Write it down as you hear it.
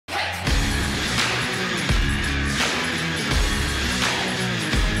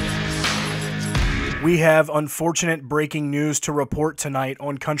We have unfortunate breaking news to report tonight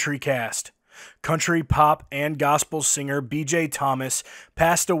on CountryCast. Country, pop, and gospel singer J.Thomas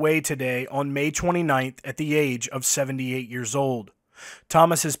passed away today on May 29th at the age of 78 years old.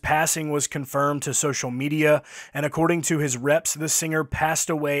 Thomas's passing was confirmed to social media, and according to his reps, the singer passed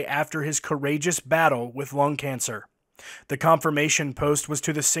away after his courageous battle with lung cancer. The confirmation post was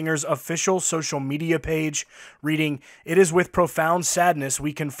to the singer's official social media page, reading, "It is with profound sadness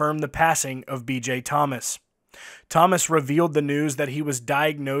we confirm the passing of J.Thomas." Thomas revealed the news that he was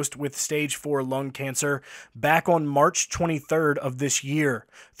diagnosed with stage 4 lung cancer back on March 23rd of this year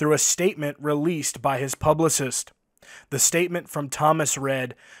through a statement released by his publicist. The statement from Thomas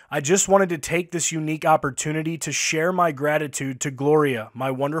read, "I just wanted to take this unique opportunity to share my gratitude to Gloria,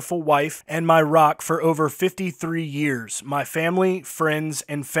 my wonderful wife, and my rock for over 53 years, my family, friends,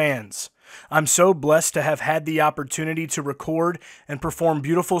 and fans. I'm so blessed to have had the opportunity to record and perform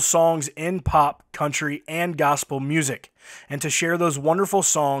beautiful songs in pop, country, and gospel music, and to share those wonderful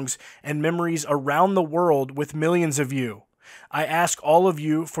songs and memories around the world with millions of you. I ask all of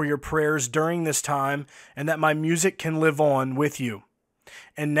you for your prayers during this time and that my music can live on with you."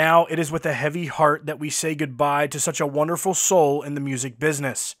 And now it is with a heavy heart that we say goodbye to such a wonderful soul in the music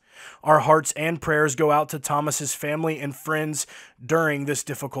business. Our hearts and prayers go out to Thomas's family and friends during this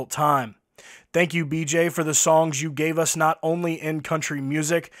difficult time. Thank you, BJ, for the songs you gave us not only in country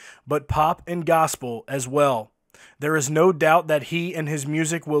music, but pop and gospel as well. There is no doubt that he and his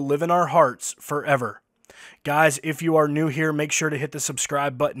music will live in our hearts forever. Guys, if you are new here, make sure to hit the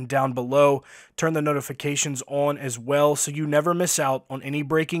subscribe button down below. Turn the notifications on as well so you never miss out on any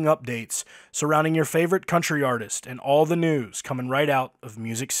breaking updates surrounding your favorite country artist and all the news coming right out of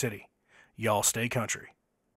Music City. Y'all stay country.